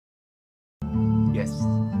Yes.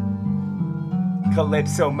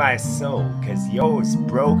 Calypso my soul, cause yours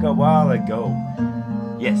broke a while ago.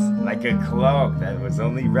 Yes, like a clock that was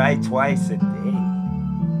only right twice a day.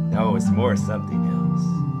 No, it's more something else.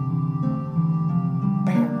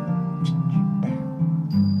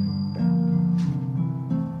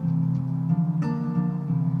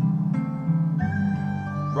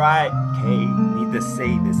 Right, Kate, need to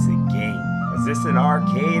say this again. Is this an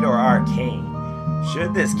arcade or arcane?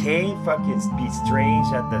 Should this cane fucking be strange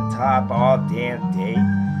at the top all damn day?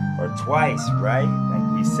 Or twice, right?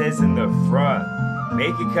 Like he says in the front.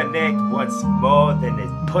 Make it connect once more than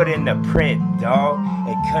it's put in the print, dog.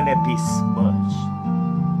 It couldn't be smudged.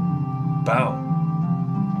 Boom.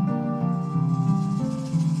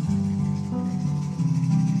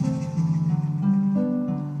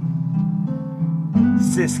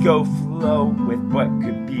 Cisco flow with what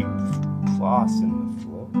could be floss in the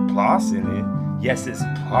flow. Floss in it? Yes, it's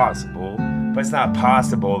possible, but it's not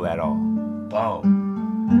possible at all. Boom.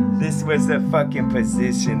 This was the fucking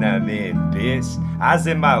position I'm in, bitch. I was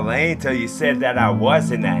in my lane till you said that I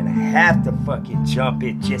wasn't, and I have to fucking jump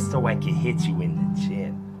it just so I can hit you in the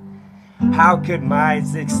chin. How could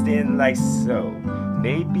minds extend like so?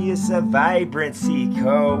 Maybe it's a vibrancy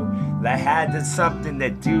code that had something to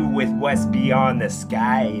do with what's beyond the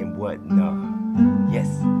sky and whatnot. Yes,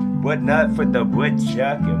 whatnot for the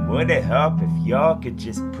woodchuck, and would it help if y'all could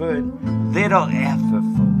just put little effort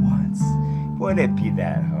for once? Would it be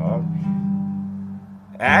that hard?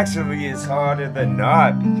 Actually, it's harder than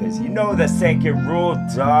not, because you know the second rule,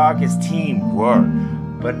 dog, is teamwork.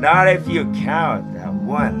 But not if you count that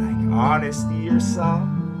one, like honesty or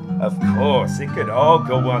something. Of course, it could all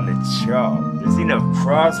go on the chart. There's enough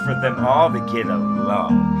cross for them all to get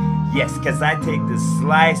along. Yes, cause I take the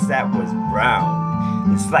slice that was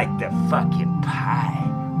brown. It's like the fucking pie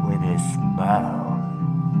with a smile.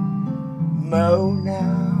 Moan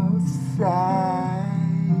outside.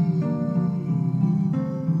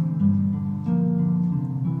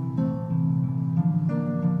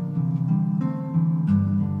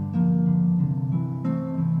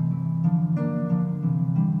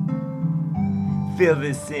 Fill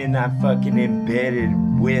this in, I'm fucking embedded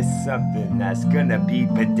with something that's gonna be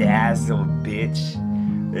bedazzled, bitch.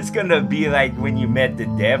 It's gonna be like when you met the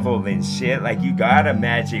devil and shit, like you got a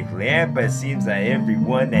magic lamp, but it seems like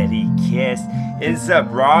everyone that he kissed ends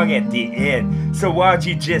up wrong at the end. So why don't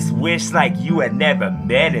you just wish like you had never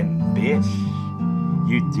met him, bitch?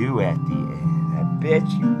 You do at the end, I bet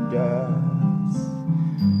you does.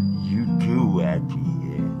 You do at the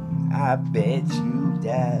end, I bet you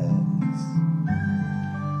does.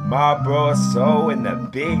 Marlboro soul in the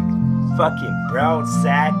big fucking brown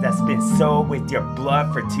sack that's been sold with your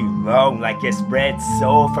blood for too long, like it's red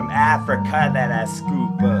soul from Africa that I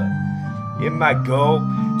scoop up in my gulp,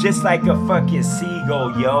 just like a fucking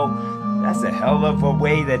seagull, yo. That's a hell of a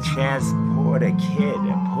way to transport a kid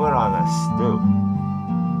and put on a stoop.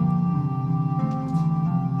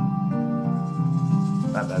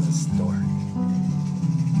 That's historic.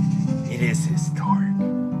 It is historic.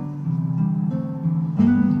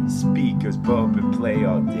 Speakers bump and play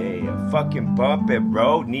all day. A fucking bumpy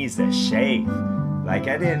road needs a shave. Like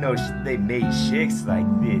I didn't know they made chicks like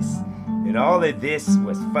this. And all of this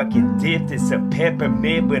was fucking dipped in some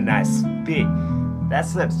peppermint when I spit. That's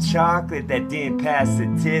some chocolate that didn't pass the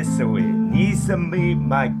test, so it needs to meet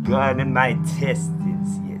my gun and my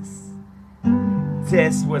intestines, yes.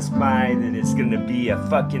 Test was mine, and it's gonna be a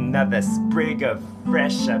fucking another sprig of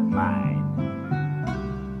fresh of mine.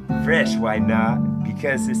 Fresh, why not?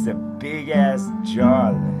 Because it's a big ass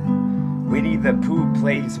jar that Winnie the Pooh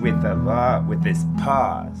plays with a lot with his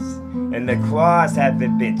paws. And the claws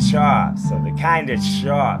haven't been chopped, so they're kinda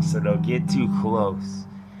sharp, so don't get too close.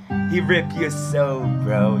 He rip your soul,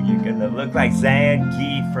 bro. You're gonna look like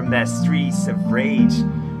Zangief from that Streets of Rage.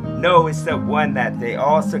 No, it's the one that they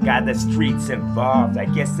also got the streets involved. I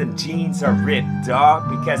guess them jeans are ripped, dog,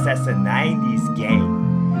 because that's a 90s game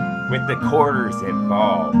with the quarters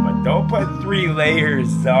involved. But don't put 3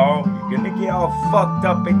 layers, dog. You're gonna get all fucked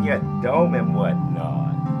up in your dome and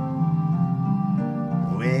whatnot.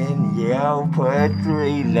 When you put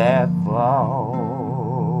 3 levels.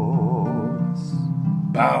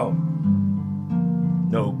 Boom.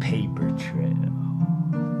 No paper trail.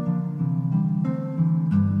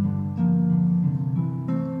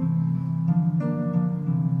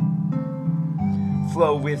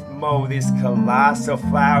 Flow with Mo, this colossal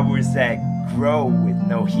flowers that grow with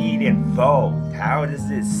no heat involved. How does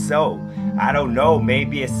it sow? I don't know,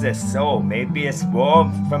 maybe it's the soul, maybe it's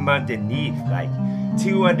warm from underneath, like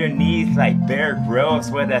 2 underneath, like Bear Grylls,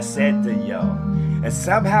 what I said to y'all. And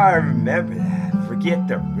somehow I remember that, forget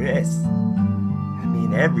the rest. I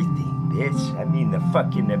mean everything, bitch. I mean the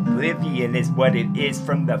fucking oblivion is what it is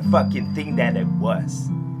from the fucking thing that it was.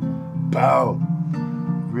 Boom.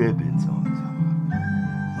 Ribbons on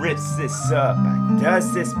top. Rips this up.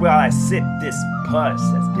 Does this while I sip this push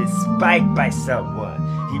that's been spiked by someone.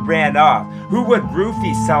 He ran off. Who would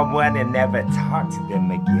roofie someone and never talk to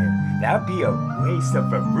them again? That'd be a waste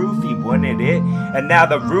of a roofie, wouldn't it? And now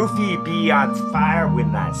the roofie be on fire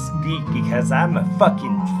when I speak because I'm a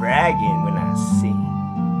fucking dragon when I sing.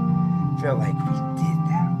 Feel like we did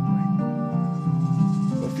that one.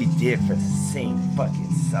 What if we did for the same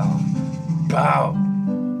fucking song? Boom!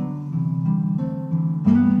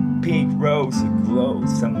 Pink rose aglow,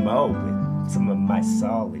 some more with some of my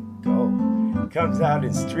solid gold. Comes out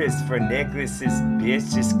in strips for necklaces,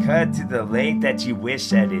 bitch. Just cut to the length that you wish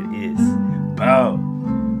that it is.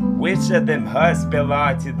 Boom. Which of them husks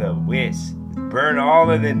belong to the witch? Burn all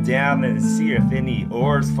of them down and see if any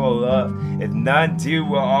ores fall up. If none do,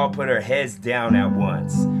 we'll all put our heads down at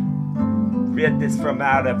once. Read this from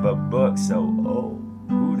out of a book, so oh,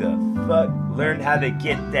 who the fuck learned how to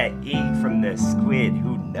get that ink from the squid?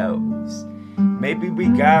 Who knows? Maybe we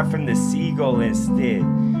got it from the seagull instead.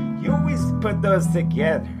 You always put those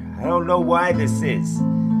together. I don't know why this is.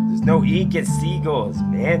 There's no ink in seagulls,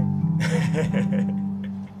 man.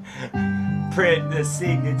 Print the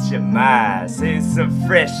signature mile. Say some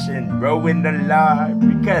fresh and rowing the log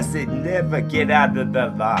because it never get out of the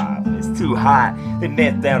log. It's too hot. They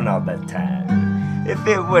melt down all the time. If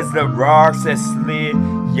it was the rocks that slid,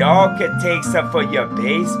 y'all could take some for your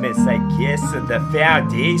basements, I guess. So the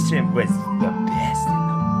foundation was the best in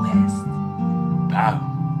the West. Bow.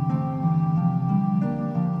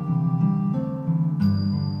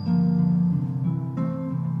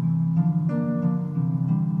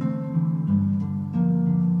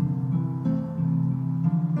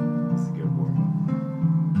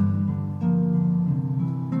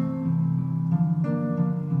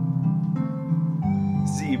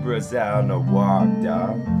 Zebras out on a walk,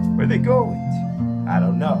 dog. Where they going to? I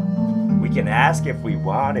don't know. We can ask if we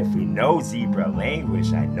want, if we know zebra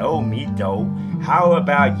language. I know me, though. How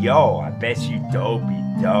about yo? I bet you dopey,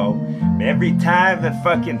 though. Every time the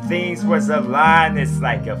fucking things was aligned, it's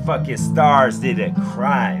like a fucking stars did a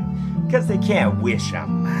crime. Cause they can't wish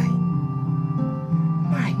on mine.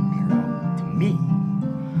 Mine belong to me.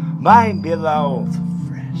 Mine belong to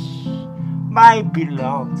fresh. Mine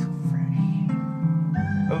belong to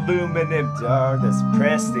aluminum dog that's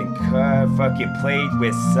pressed and cut, fucking played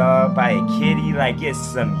with some by a kitty like it's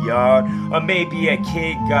some yard. Or maybe a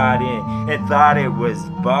kid got in and thought it was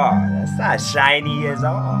bar. That's not shiny at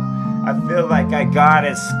all. I feel like I got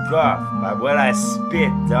a scuff by what I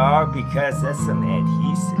spit, dog, because that's some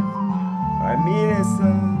adhesive. I mean, it's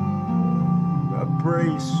some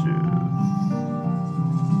abrasive.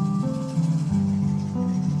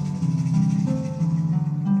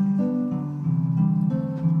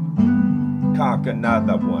 Conk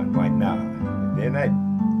another one, why not? And then I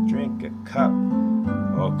drink a cup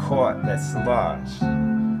or a quart that's large.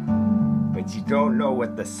 But you don't know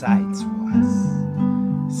what the size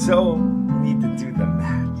was. So you need to do the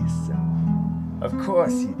math yourself. Of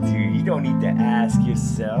course you do. You don't need to ask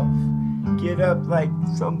yourself. Get up like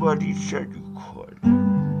somebody said you could.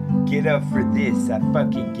 Get up for this. I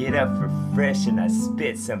fucking get up for fresh and I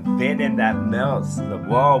spit some venom that melts the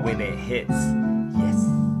wall when it hits. Yes.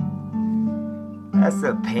 That's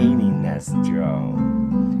a painting that's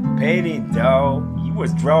drawn. Painting, though, he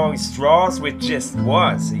was drawing straws with just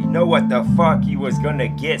one, so you know what the fuck he was gonna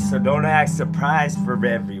get, so don't act surprised for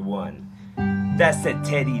everyone. That's a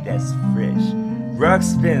teddy that's fresh.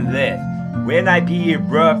 Ruck's been left. When I be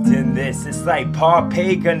erupting this, it's like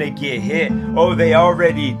Pompeii gonna get hit. Oh, they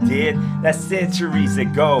already did. That's centuries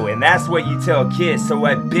ago, and that's what you tell kids. So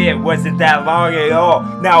I bet wasn't that long at all.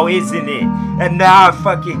 Now isn't it? And now I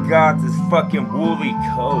fucking got this fucking woolly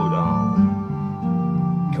coat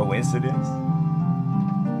on. Coincidence?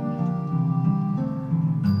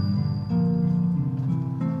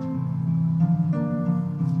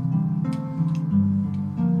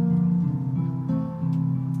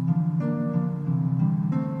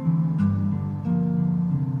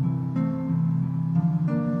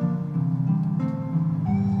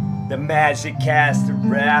 The magic cast a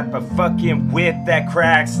rap, a fucking whip that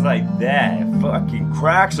cracks like that. Fucking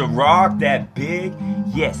cracks a rock that big?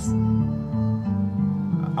 Yes.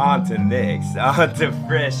 On to next, on to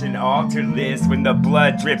fresh and alter this when the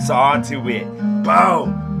blood drips onto it.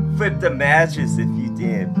 Boom! Flip the mattress if you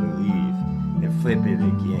didn't believe, and flip it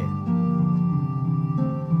again.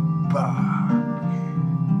 Boom.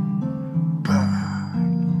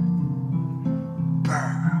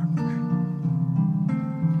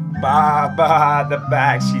 Bah, bah, the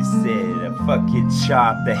back, she said. A fucking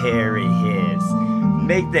chop the hairy his.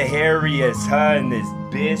 Make the hairiest her and this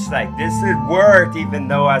bitch. Like, this would work, even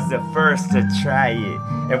though I was the first to try it.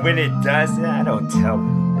 And when it does, I don't tell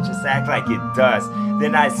them. I just act like it does.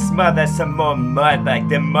 Then I smother some more mud like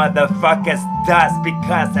them motherfuckers does,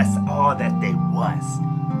 because that's all that they was.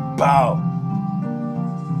 Bow.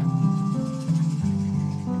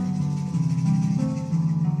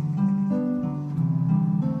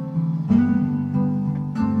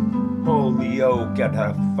 Holy oak got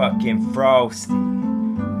a fucking frosty.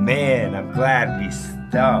 Man, I'm glad we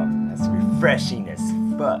stopped. That's refreshing as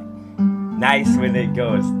fuck. Nice when it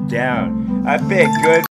goes down. I bet good.